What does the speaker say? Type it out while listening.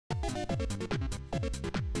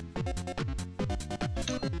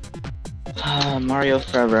Mario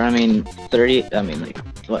forever. I mean, 30. I mean, like,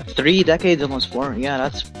 what? 3 decades, almost 4. Yeah,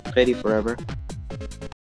 that's pretty forever.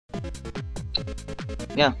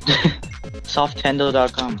 Yeah.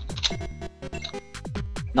 Softendo.com.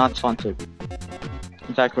 Not sponsored.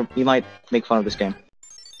 In fact, we might make fun of this game.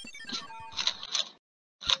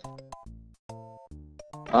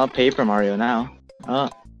 Paper Mario now.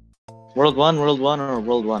 World 1, World 1, or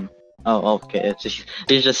World 1? Oh, okay. It's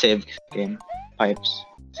just save game. Pipes.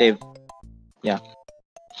 Save. Yeah.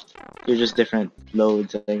 They're just different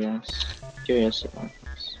loads, I guess. Curious about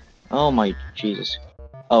this. Oh my Jesus.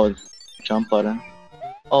 Oh, jump button.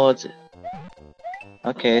 Oh, it's...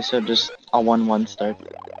 Okay, so just a 1-1 start.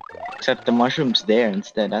 Except the mushroom's there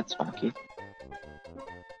instead, that's funky.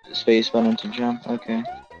 Space button to jump, okay.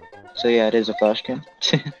 So yeah, it is a flash game.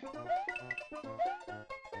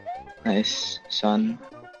 Nice. Sun.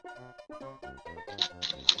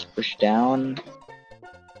 Push down.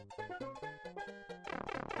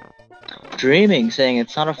 Dreaming, saying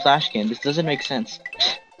it's not a flash game. This doesn't make sense.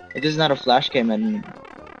 It is not a flash game, and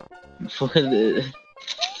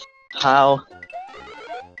how?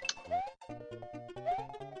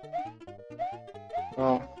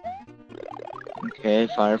 Oh. Okay,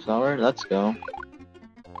 fire flower. Let's go.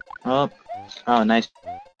 Oh, nice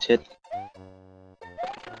hit.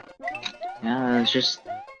 Yeah, it's just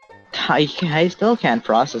I still can't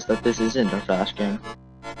process that this isn't a flash game.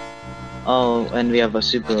 Oh, and we have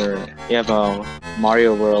a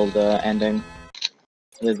Mario World ending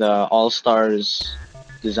with All Stars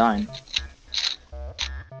design.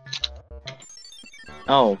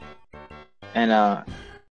 Oh, and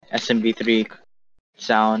SMB3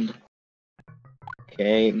 sound.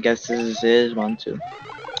 Okay, guess this is 1, 2.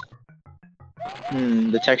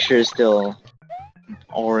 The texture is still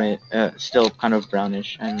orange, still kind of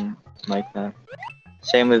brownish, and like that.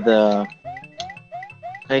 Same with the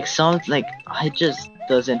like sounds like it just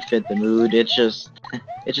doesn't fit the mood. It's just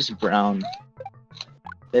it's just brown.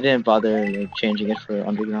 They didn't bother like changing it for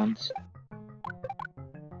undergrounds.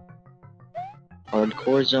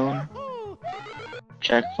 Hardcore zone.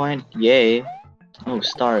 Checkpoint. Yay. Oh,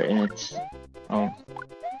 start and it's oh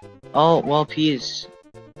well, peas.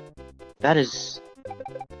 That is,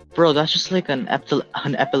 bro. That's just like an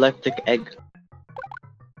epileptic egg.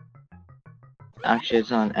 Actually,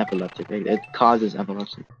 it's not an epileptic egg. It causes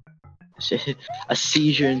epilepsy. A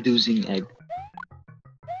seizure-inducing egg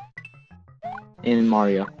in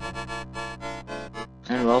Mario.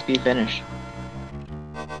 And well, P finished.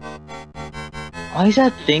 Why is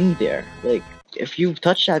that thing there? Like, if you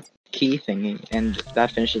touch that key thingy and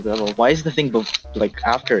that finishes the level, why is the thing like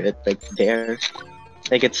after it like there?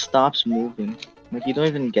 Like it stops moving. Like you don't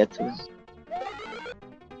even get to it.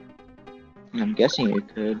 I'm guessing you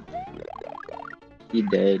could. He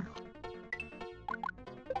did.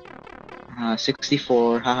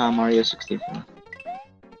 64. Haha, Mario 64.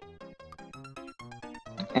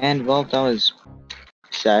 And well, that was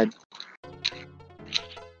sad.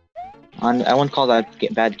 I won't call that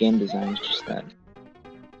bad game design. It's just that.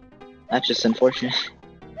 That's just unfortunate.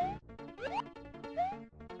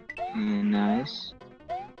 Nice.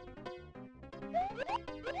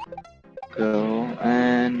 Go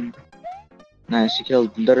and nice. You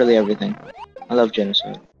killed literally everything. I love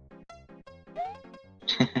genocide.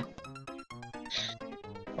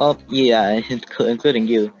 Oh yeah, including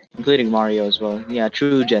you, including Mario as well. Yeah,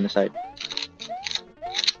 true genocide.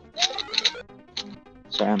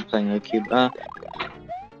 Sorry, I'm playing a cube.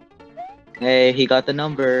 Hey, he got the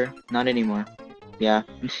number. Not anymore. Yeah,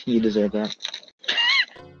 you deserve that.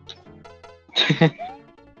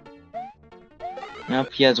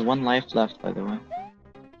 Nope, he has 1 life left, by the way.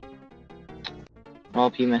 Well,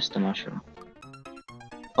 he missed the mushroom.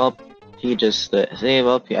 Well, he just I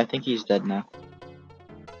think he's dead now.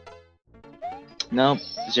 Nope,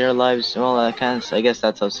 0 lives. Well, I guess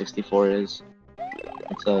that's how 64 is.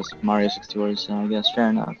 It's how Mario 64 is, so I guess fair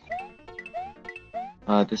enough.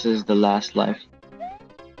 This is the last life.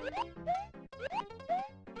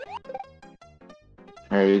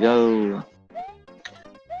 There we go.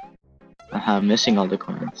 Missing all the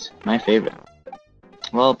coins. My favorite.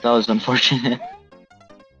 Well, that was unfortunate.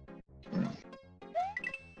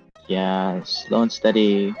 Yeah, slow and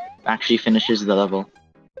steady actually finishes the level.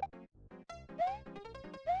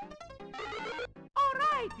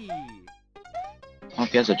 Well,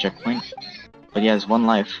 he has a checkpoint, but he has 1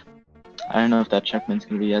 life. I don't know if that checkpoint's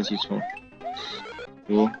gonna be as useful.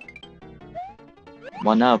 Cool.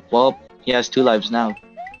 1 up. Well, he has 2 lives now.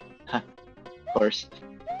 Of course.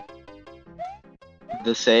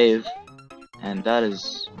 The save. And that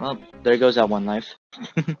is, well, there goes that 1 life.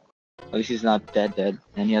 At least he's not dead,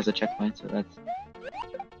 and he has a checkpoint, so that's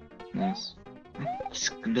Nice.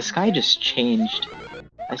 The sky just changed.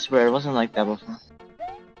 I swear, it wasn't like that before.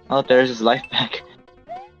 Oh, there's his life back.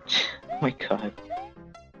 Oh my god.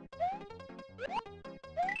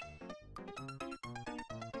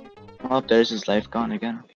 Oh, there's his life gone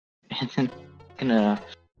again. And then gonna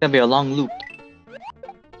be a long loop.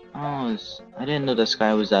 Oh, I didn't know the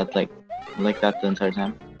sky was that like that the entire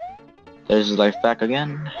time. There's his life back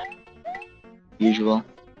again. Usual.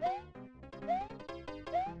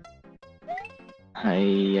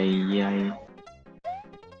 Ay.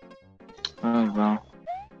 Oh well.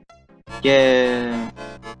 Yeah.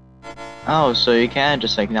 Oh, so you can't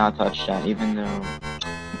just like not touch that, even though.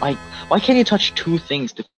 Why can't you touch two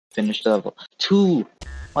things to finish the level? Two.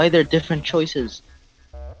 Why are there different choices?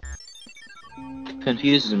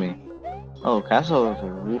 Confuses me. Oh, castle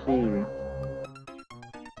over. Woohoo.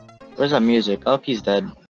 Where's that music? Oh, he's dead.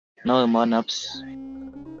 No one-ups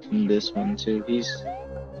in this one too. He's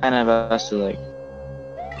kind of has to like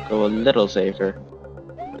go a little safer.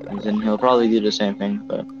 And then he'll probably do the same thing,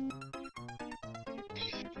 but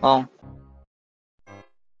well,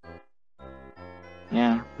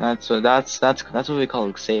 yeah, that's what we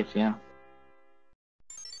call safe, yeah.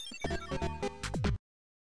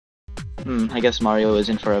 I guess Mario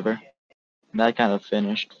isn't forever. That kind of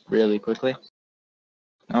finished really quickly.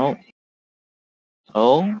 Oh.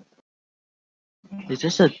 Oh? Is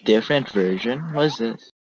this a different version? What is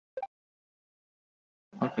this?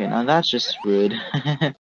 Okay, now that's just rude.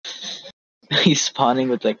 He's spawning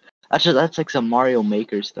with like actually that's like some Mario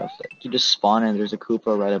Maker stuff. Like you just spawn and there's a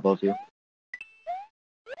Koopa right above you.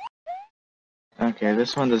 Okay,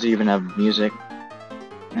 this one doesn't even have music.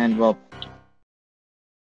 And well,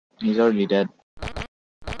 he's already dead.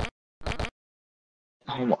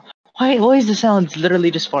 Oh, why is the sound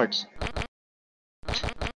literally just farts?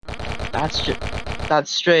 That's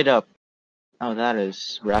straight up. Oh, that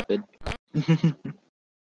is rapid.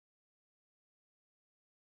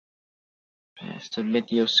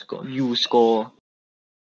 Submit your score. You score.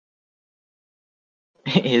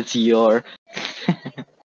 It's your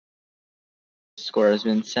score has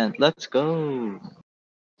been sent. Let's go.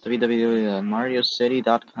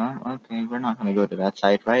 www.mariocity.com. Okay, we're not gonna go to that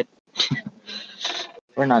site, right?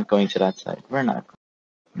 We're not going to that site. We're not.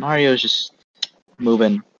 Mario's just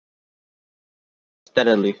moving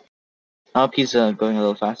steadily. Up, he's going a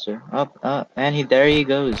little faster. Up, and there he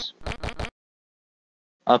goes.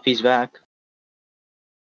 Up, he's back.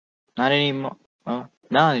 Not anymore. Oh,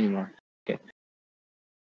 not anymore. Okay.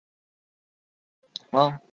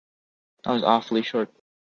 Well, that was awfully short.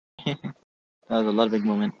 That was a Ludwig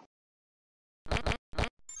moment.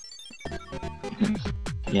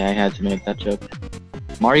 Yeah, I had to make that joke.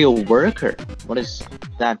 Mario Worker? What does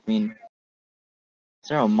that mean? Is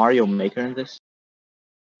there a Mario Maker in this?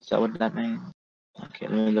 Is that what that means? Okay,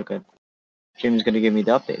 let me look at. Jim's gonna give me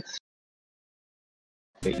the updates.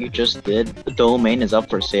 Wait, you just did? The domain is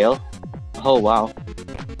up for sale? Oh wow.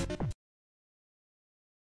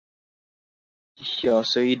 Yo,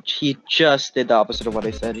 so he just did the opposite of what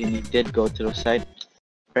I said, and he did go to the site.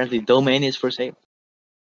 Apparently, domain is for sale.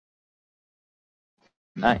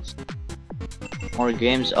 Nice. More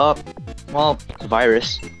games up. Well, it's a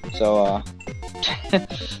virus, so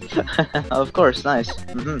of course, nice.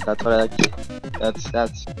 That's what I like to see.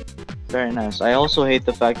 That's very nice. I also hate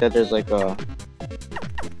the fact that there's like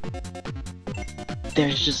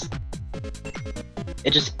it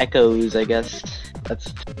just echoes, I guess.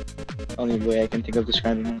 That's the only way I can think of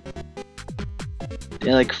describing it.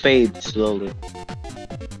 It like fades slowly.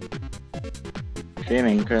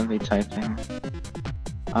 Streaming, currently typing.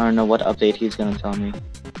 I don't know what update he's gonna tell me.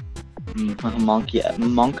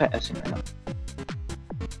 Monka S right now.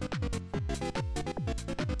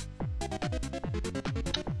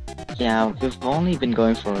 Yeah, we've only been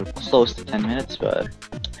going for close to 10 minutes, but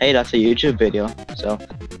hey, that's a YouTube video, so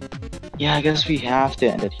yeah, I guess we have to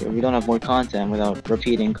end it here. We don't have more content without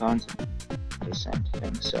repeating content. The same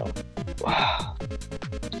thing, so wow.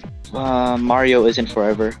 Mario isn't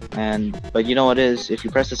forever, but you know what is? If you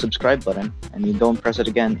press the subscribe button and you don't press it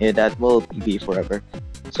again, that will be forever.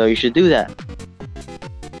 So you should do that.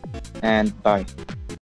 And bye.